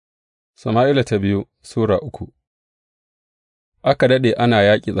Sama'ila ta biyu Sura uku. Aka daɗe ana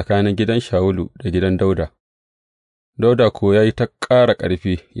yaƙi tsakanin gidan Shawulu da gidan Dawuda, Dawuda kuwa ya yi ta ƙara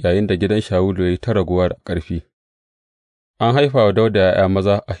ƙarfi, yayinda gidan Shawulu ya yi ta raguwa da ƙarfi. An haifa wa Dawuda ’ya'ya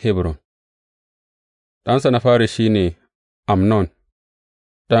maza a Hebron. Ɗansa na fari shi ne Amnon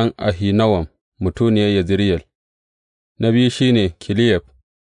ɗan Ahinowam mutuniyar Yezireyel, na biyu shi ne Kiliyab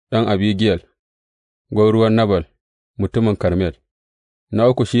ɗan Abigiyel, gwauruwar Nabal mutumin Karmel, na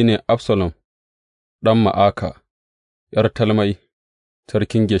uku shi ne Absalom ɗan Ma'aka, ’yar Talmai,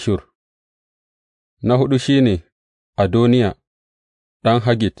 sarkin Geshur, na huɗu shi ne Adoniya ɗan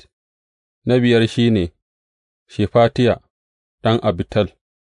Haggit, na biyar shi ne Shefatiya ɗan Abital,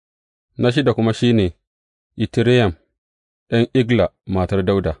 na shida kuma shi ne Itireyam ɗan Igla matar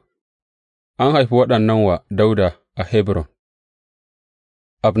Dawuda. An haifi waɗannan wa Dawuda a Hebron.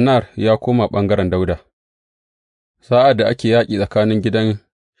 Abner ya koma ɓangaren Dawuda. Sa'ad da ake yaƙi tsakanin gidan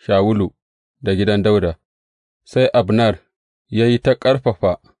Shawulu da gidan Dawuda, sai Abner ya yi ta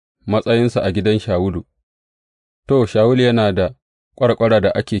ƙarfafa matsayinsa a gidan Shawulu. To, Shawulu yana da ƙwarƙwara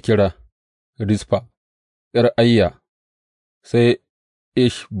da ake kira Rizfa, ’yar Aiya, sai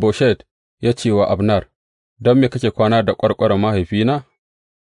Ish Boshet ya ce wa Abner, Don me kake kwana da ƙwarƙwarar mahaifina?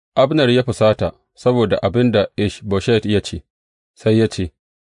 Abner ya fusata saboda abin da Ish Boshet ya ce, sai ya ce,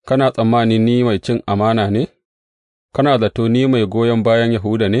 Kana tsammani ni mai cin amana ne? Kana zato ni mai goyon bayan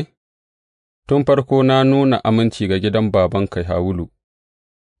Yahuda ne? Tun farko na nuna aminci ga gidan babanka Shawulu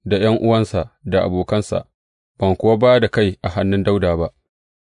da ’yan'uwansa da abokansa, ban kuwa ba da kai a hannun Dawuda ba.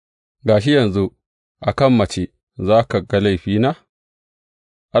 Ga shi yanzu a kan mace za ka ga laifina?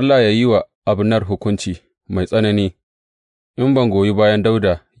 Allah ya yi wa Abner hukunci mai tsanani, in ban goyi bayan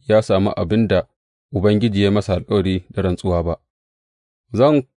Dawuda ya sami abin da Ubangiji ya yi masa alkawari da rantsuwa ba.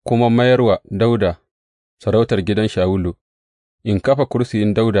 Zan kuma mayar wa Dawuda sarautar gidan Shawulu, in kafa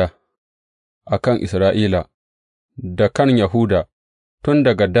kursiyin Dawuda a kan Isra'ila da kan Yahuda, tun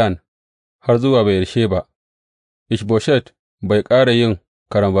daga Dan har zuwa Beyersheba. Ish Boshet bai ƙara yin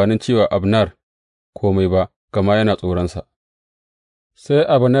karambanin cewa Abner kome ba, gama yana tsoronsa. Sai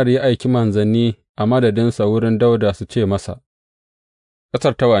Abner ya aiki manzanni a madadinsa wurin Dawuda su ce masa,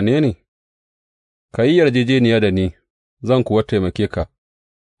 Ƙasar ta wane ne? Ka yi yarjejjeniya da ni, zan kuwa taimake ka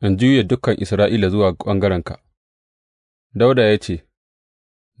in juye dukan Isra'ila zuwa ɓangarenka. Dawuda ya ce,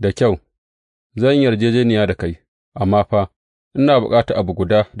 Da kyau, zan yi yarjejjeniya da kai, amma fa, ina bukata abu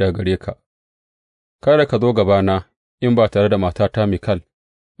guda daga gare ka, kada ka zo gabana in ba tare da matata Mikal,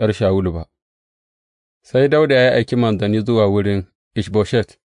 ’yar Shawulu ba. Sai Dawuda ya aiki manzanni zuwa wurin Ish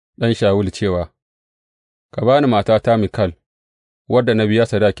Boshet ɗan Shawulu cewa, Ka ba ni matata Mikal, wadda na biya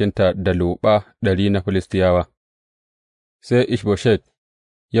sadakinta da loɓa 100 na Filistiyawa. Sai Ish Boshet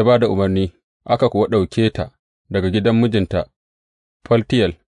ya ba da umarni, aka kuwa ɗauke ta daga gidan mijinta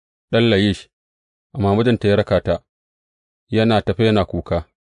Faltiyel ɗan Layish, amma mijinta ya raka ta, yana tafe yana kuka,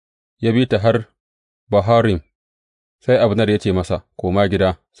 ya bi ta har Baharim. Sai Abner ya ce masa, Koma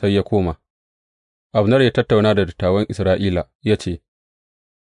gida, sai ya koma. Abner ya tattauna da dattawan Isra'ila ya ce,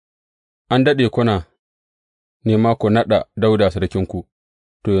 An daɗe kuna nema ku naɗa Dawuda sarkinku,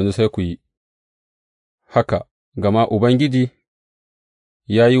 to, yanzu sai ku yi haka, gama Ubangiji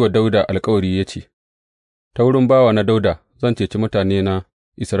ya yi wa Dawuda alkawari ya ce, Ta wurin bawana Dawuda zan ceci mutanena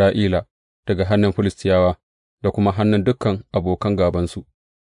Isra'ila daga hannun Filistiyawa da kuma hannun dukan abokan gābansu.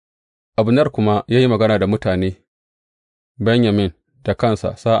 Abner kuma ya yi magana da mutane Benyamin da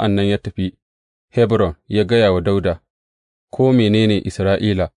kansa sa'an nan ya tafi Hebron ya gaya wa Dawuda ko mene ne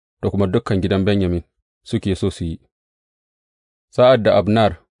Isra'ila da kuma dukan gidan Benyamin suke so su yi. Sa'ad da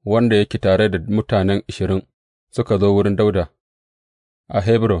Abner, wanda yake tare da mutanen 20 suka zo wurin Dawuda a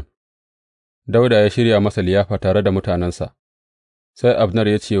Hebron, Dawuda ya shirya masa liyafa tare da mutanensa. Sai Abner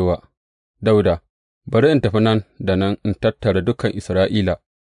ya ce wa Dawuda, Bari in tafi nan da nan in tattara dukan Isra'ila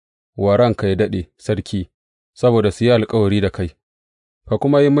wa ranka yă daɗe, sarki, saboda su yi alkawari da kai, ka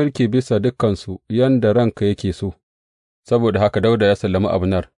kuma yi mulki bisa dukansu yadda ranka yake so. Saboda haka Dawuda ya sallami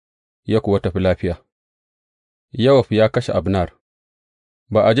Abner, ya kuwa tafi lafiya. Yowab ya kashe Abner.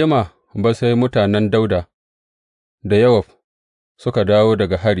 Ba a jima ba sai mutanen Dawuda da Yowab suka dawo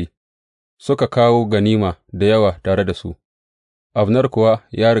daga hari, suka kawo ganima da yawa tare da su. Abner kuwa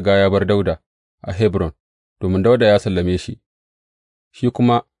ya riga ya bar Dawuda a Hebron, domin Dawuda ya sallame shi, shi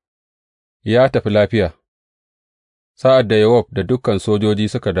kuma ya tafi lafiya. Sa'ad da Yowab da dukan sojoji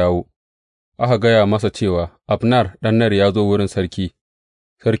suka dawo, aka gaya masa cewa Abner ɗan Ner ya zo wurin sarki,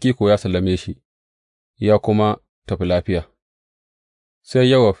 sarki kuwa ya sallame shi, ya kuma tafi lafiya. Sai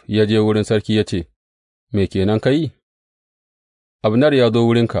Yowab ya je wurin sarki ya ce, Me kenan ka yi? Abner ya zo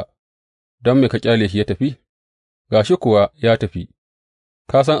wurinka, don me ka ƙyale shi ya tafi? Ga shi kuwa ya tafi,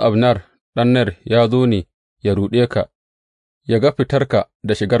 ka san Abner ɗan Ner ya zo ne ya ruɗe ka, ya ga fitarka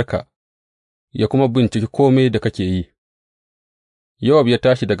da shigarka, ya kuma binciki kome da kake yi. Yowab ya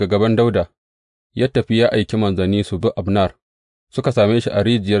tashi daga gaban Dawuda, ya tafi ya aiki manzanni su bi Abner, suka same shi a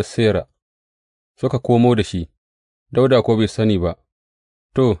rijiyar Sera, suka komo da shi, Dawuda kuwa bai sani ba.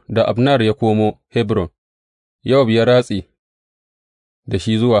 To, da Abner ya komo Hebron, Yowab ya ratse da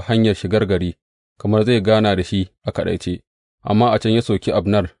shi zuwa hanyar shigar gari, kamar zai gana da shi a kaɗaice, amma a can ya soki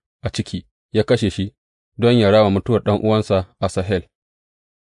Abner a ciki, ya kashe shi, don yă rama mutuwar ɗan'uwansa Asahel.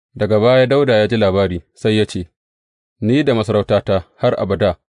 Daga baya Dawuda ya ji labari, sai ya ce, Ni da masarautata har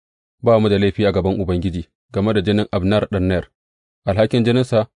abada ba mu da laifi a gaban Ubangiji game da jinin Abner ɗan Ner, alhakin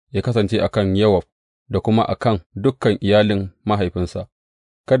jininsa ya kasance a kan Yowab da kuma a kan dukan iyalin mahaifinsa,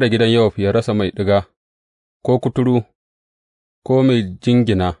 kada gidan Yowab ya rasa mai ɗiga, ko kuturu, ko mai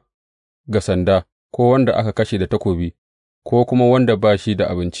jingina ga sanda, ko wanda aka kashe da takobi, ko kuma wanda ba shi da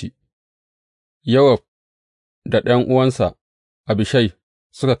abinci. Yowab da ɗan'uwansa Abishai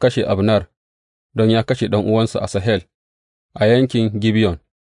suka kashe Abner don ya kashe ɗan'uwansa Asahel a yankin Gibeyon.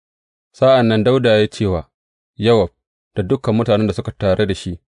 Sa'an nan Dawuda ya ce wa Yowab da dukan mutanen da suka tare da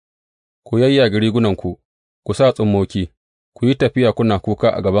shi, Ku yayyage rigunanku, ku sa tsummoki, ku yi tafiya kuna kuka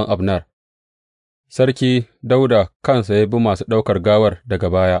a gaban Abner. Sarki Dawuda kansa ya bi masu ɗaukar gawar daga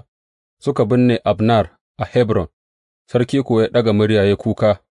baya, suka binne Abner a Hebron, sarki kuwa ya ɗaga murya ya yi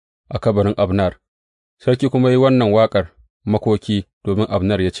kuka a kabarin Abner. Sarki kuma ya yi wannan waƙar makoki domin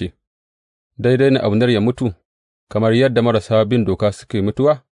Abner ya ce, Daidai ne Abner ya mutu, kamar yadda marasa bin doka suke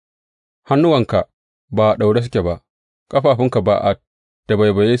mutuwa? Hannuwanka ba a ɗaure suke ba, ƙafafunka ba a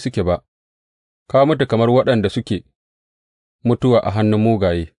dabaibaye suke ba, ka mutu kamar waɗanda suke mutuwa a hannun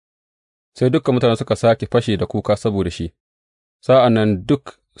mugaye. Sai dukan mutane suka sāke fashe da kuka saboda shi, sa'an nan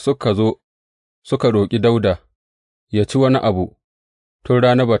duk suka zo suka roƙi Dawuda ya ci wani abu tun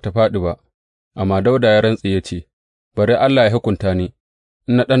rana ba ta fāɗi ba, amma Dawuda ya rantse ya ce, Bari Allah ya hukunta ni,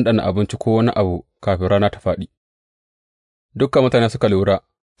 in na ɗanɗana abinci ko wani abu kafin rana ta fāɗi. Dukan mutane suka lura,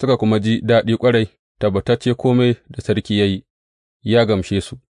 suka kuma ji daɗi ƙwarai, tabbatacce kome da sarki ya yi, ya gamshe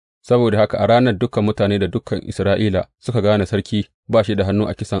su, saboda haka a ranar dukan mutane da dukan Isra'ila suka gane sarki ba shi da hannu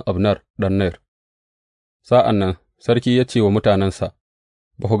a kisan Abner ɗan Ner. Sa'an nan sarki ya ce wa mutanensa,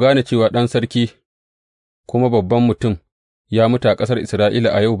 Ba ku gane cewa ɗan sarki kuma babban mutum ya mutu a ƙasar Isra'ila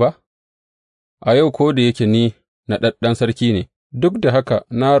a yau ba? A yau, ko da yake ni naɗaɗɗen sarki ne, duk da haka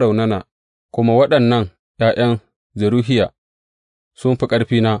na raunana, kuma waɗannan ’ya'yan Zeruhiya sun fi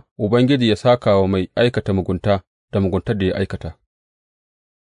ƙarfina, Ubangiji ya sāka wa mai aikata mugunta da muguntar da ya aikata.